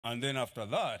And then after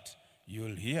that,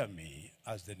 you'll hear me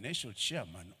as the national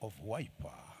chairman of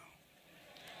Wiper.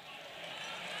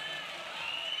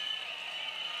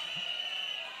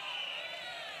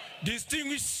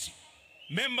 Distinguished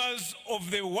members of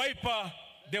the Wiper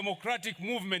Democratic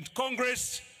Movement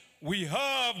Congress, we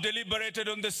have deliberated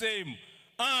on the same,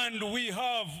 and we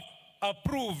have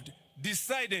approved,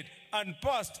 decided, and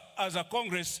passed as a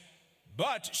Congress,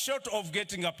 but short of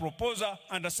getting a proposer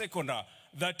and a seconder,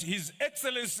 that His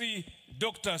Excellency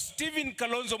Dr. Stephen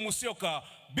Kalonzo Musyoka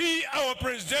be our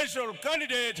presidential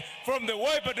candidate from the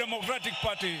Wiper Democratic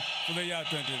Party for the year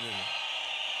 2020.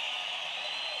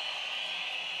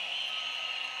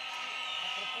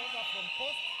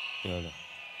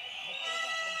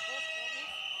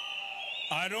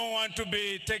 I don't want to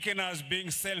be taken as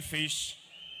being selfish,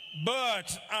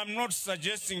 but I'm not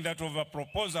suggesting that of a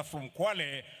proposer from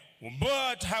Kwale.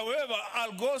 But however,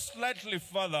 I'll go slightly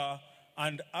further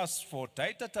and ask for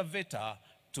Taita Taveta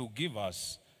to give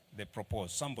us the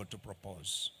propose, somebody to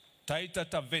propose. Taita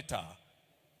Taveta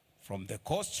from the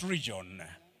coast region.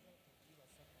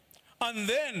 And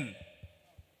then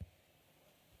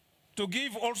to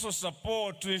give also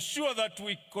support to ensure that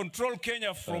we control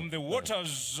Kenya from the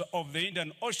waters of the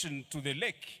Indian Ocean to the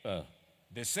lake.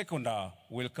 The seconder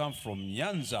will come from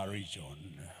Nyanza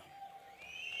region.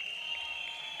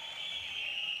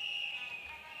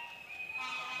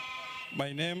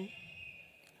 My name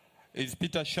is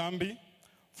Peter Shambi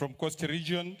from Coast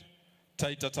Region,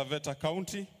 Taita Taveta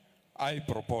County. I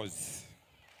propose.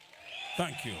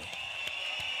 Thank you.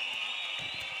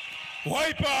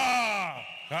 Wiper!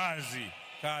 Kazi,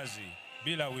 Kazi,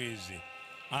 bila wizi.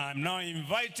 I'm now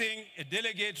inviting a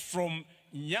delegate from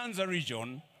Nyanza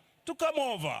region to come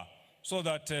over so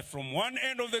that from one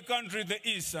end of the country, the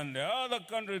east, and the other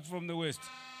country from the west,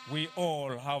 we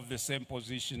all have the same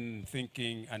position,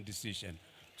 thinking, and decision.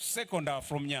 Seconder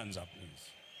from Nyanza, please.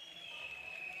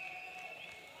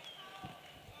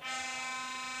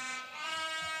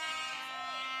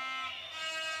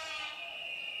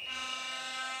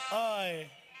 I,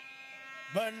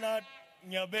 Bernard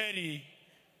Nyaberi,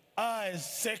 I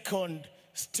second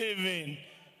Stephen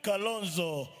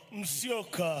Kalonzo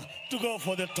Musyoka to go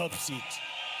for the top seat.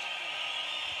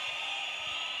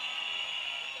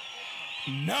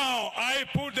 Now I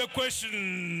put the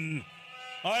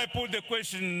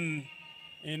question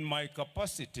in my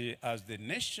capacity as the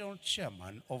national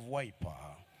chairman of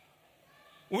Wiper.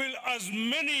 Will as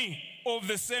many of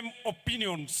the same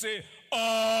opinion say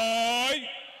aye?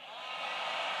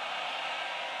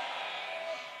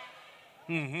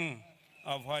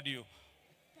 I've heard you.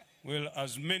 Will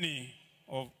as many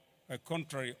of a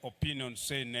contrary opinion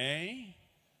say nay?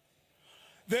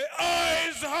 The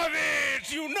ayes have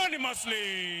it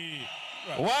unanimously.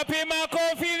 Wapi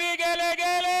makofi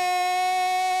vigelegele!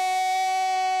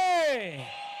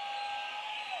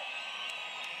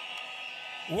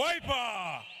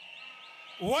 Wiper!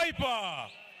 Wiper!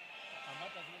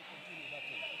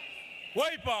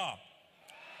 Wiper!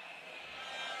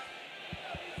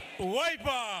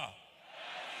 Wiper!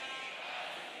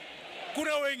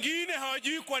 Kuna wengine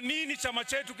hawajui kwa nini chama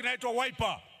chetu kinaitwa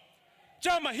Wiper.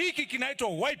 Chama hiki kinaitwa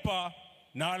Wiper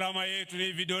na alama yetu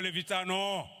ni vidole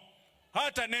vitano.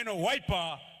 Hata neno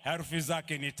Wiper herufi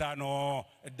zake ni tano.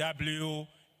 W-I-P-E-R.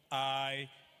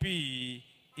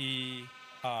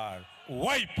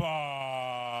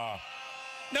 Wiper.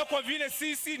 Na kwa vile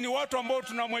sisi ni watu ambao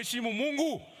tunamheshimu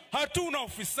Mungu, hatuna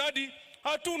ufisadi,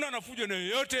 hatuna nafujo na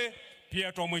yoyote,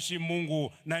 pia tunamheshimu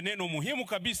Mungu, na neno muhimu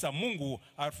kabisa Mungu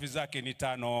herufi zake ni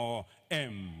tano.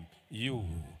 M-U-N-G-U.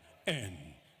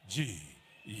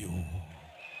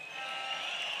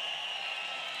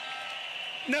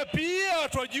 Na pia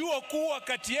twajua kuwa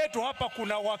kati yetu hapa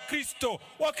kuna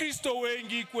Wakristo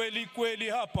wengi kweli kweli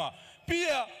hapa.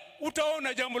 Pia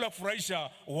utaona jambo la kufurahisha,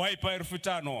 Wiper herufi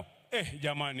tano.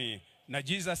 Jamani, na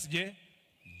Jesus je?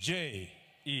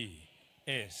 J-E-S-U-S.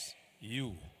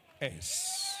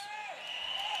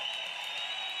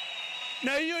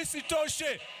 Na hiyo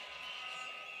isitoshe,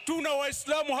 tuna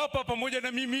Waislamu hapa pamoja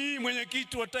na mimi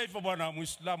mwenyekiti wa taifa bwana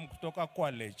Muislamu kutoka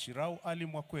Kwale, Chirau Ali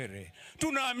Mwakwere.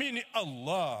 Tunaamini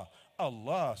Allah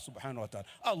subhanahu wa ta'ala.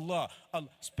 Allah,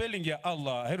 spelling ya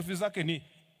Allah herufi zake ni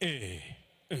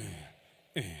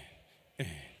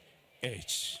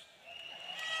H.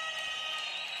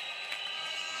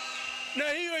 Na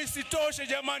hiyo isitoshe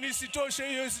jamani,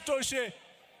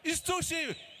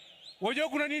 isitoshe. Wajua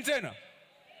kuna nini tena?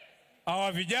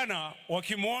 Hawa vijana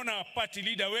wakimuona party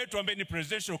leader wetu ambaye ni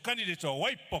presidential candidate wa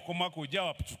Wiper kwa mwaka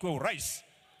ujao tuchukue urais,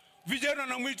 vijana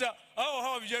wanamuita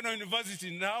hawa vijana wa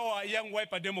university na hawa young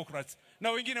Wiper Democrats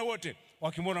na wengine wote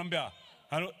wakimuona mbea,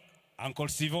 hello Uncle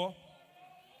Sivo,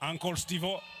 Uncle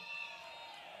Stevo.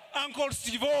 Uncle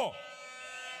Stevo.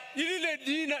 Ilile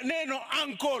jina neno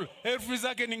uncle herufi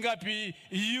zake ni ngapi?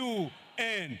 U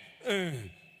N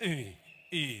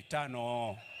E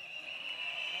 5.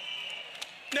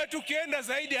 Na tukienda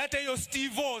zaidi hata hiyo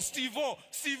Stevo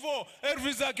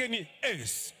herufi zake ni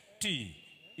S T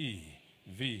E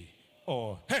V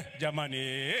O.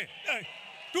 Jamani,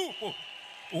 tupo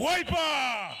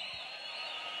Wiper.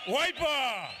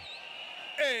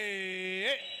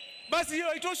 Basi hiyo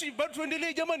haitoshi, bado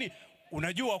tuendelee jamani.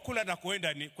 Unajua kula na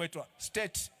kuenda ni kwetu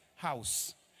State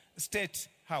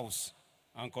House.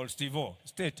 Uncle Stevo,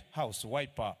 State House,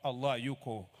 Wiper, Allah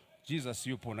yuko, Jesus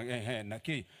yupo na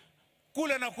ki.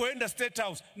 Kula na kuenda State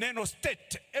House, neno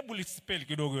state, hebu lispell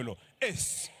kidogo hilo.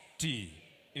 S T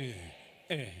E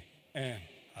N.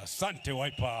 Asante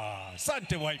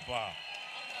Wiper.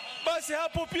 Basi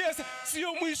hapo pia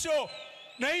sio mwisho.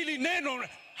 Na hili neno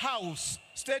house,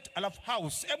 state alafu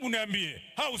house. Hebu niambie,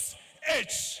 house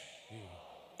H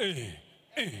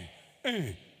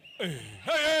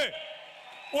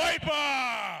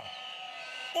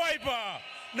Wiper.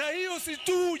 Na hiyo si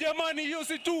tu jamani, hiyo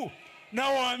si tu. Na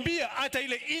waambia hata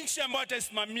ile inchi ambayo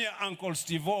atasimamia Uncle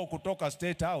Stevo kutoka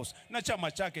State House na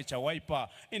chama chake cha Wiper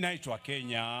inaitwa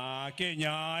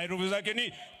Kenya. Herufi zake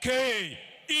ni K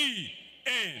E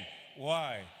N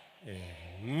Y.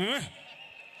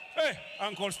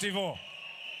 Uncle Stevo.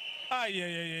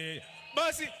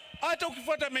 Basi hata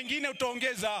ukifuata mengine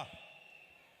utaongeza.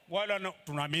 Wala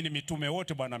tunaamini mitume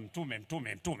wote bwana, mtume.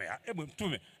 Hebu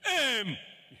mtume.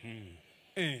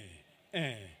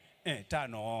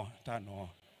 Tano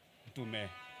mtume.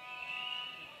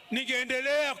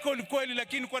 Ningeendelea kweli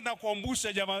lakini kwenda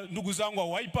kuambusha jamaa ndugu zangu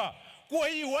wa Wiper. Kwa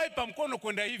hii Wiper mkono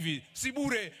kwenda hivi si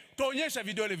bure. Tuonyesha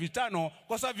vidole vitano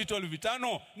kwa sababu vidole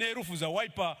vitano ni herufi za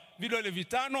Wiper. Vidole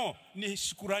vitano ni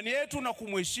shukrani yetu na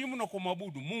kumheshimu na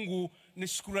kumwabudu Mungu. Ni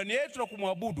shukrani yetu na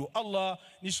kumwabudu Allah.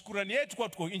 Ni shukrani yetu kwa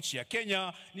tuko nchi ya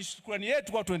Kenya. Ni shukrani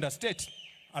yetu kwa tuenda state.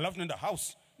 Alafu tuenda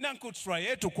house. Na try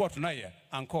yetu kwa tunaye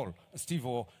Uncle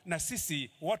Stevo. Na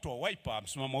sisi watu wa Wiper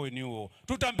msimamo wewe ni huo.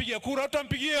 Tutampigia kura,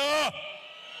 tutampigia.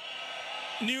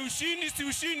 Ni ushindi si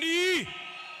ushindi?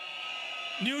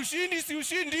 Ni ushindi si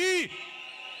ushindi?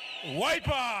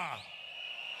 Wiper.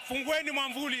 Fungueni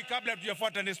mwamvuli kabla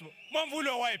tujafuata nesmo. Mwamvuli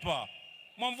wa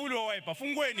Wiper.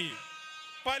 Fungueni.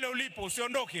 Pale ulipo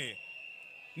usiondoke.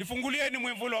 Nifungulieni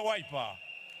mwamvuli wa Wiper.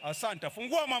 Asante.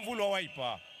 Fungua mwamvuli wa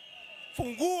Wiper.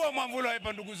 Fungua mwamvuli wa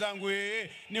Wiper ndugu zangu.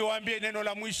 Niwaambie neno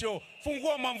la mwisho.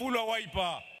 Fungua mwamvuli wa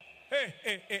Wiper.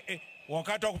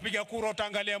 Wakati wa kupiga kura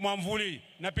utaangalia mwamvuli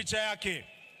na picha yake.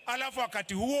 Alafu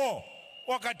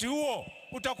wakati huo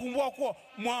utakumbuka kuwa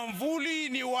mwamvuli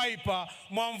ni Wiper.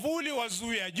 Mwamvuli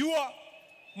wazuia jua,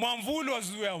 mwamvuli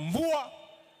wazuia mvua.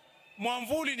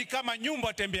 Mwamvuli ni kama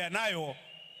nyumba tembea nayo.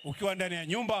 Ukiwa ndani ya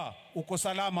nyumba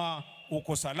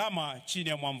uko salama chini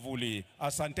ya mwamvuli.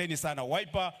 Asanteni sana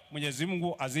Wiper. Mwenyezi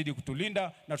Mungu azidi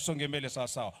kutulinda na tusonge mbele sawa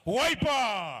sawa.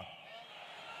 Wiper.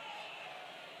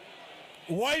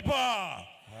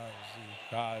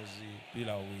 Kazi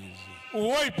bila wizi.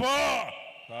 Wiper.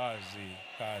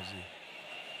 Kazi.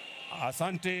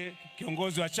 Asante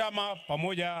kiongozi wa chama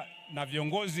pamoja na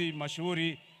viongozi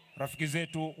mashuhuri, rafiki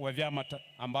zetu wa vyama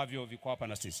ambavyo viko hapa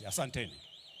na sisi. Asanteni.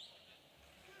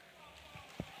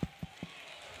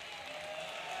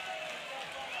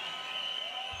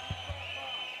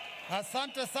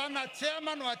 Asante sana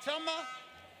chairman wa chama,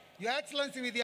 Your Excellency with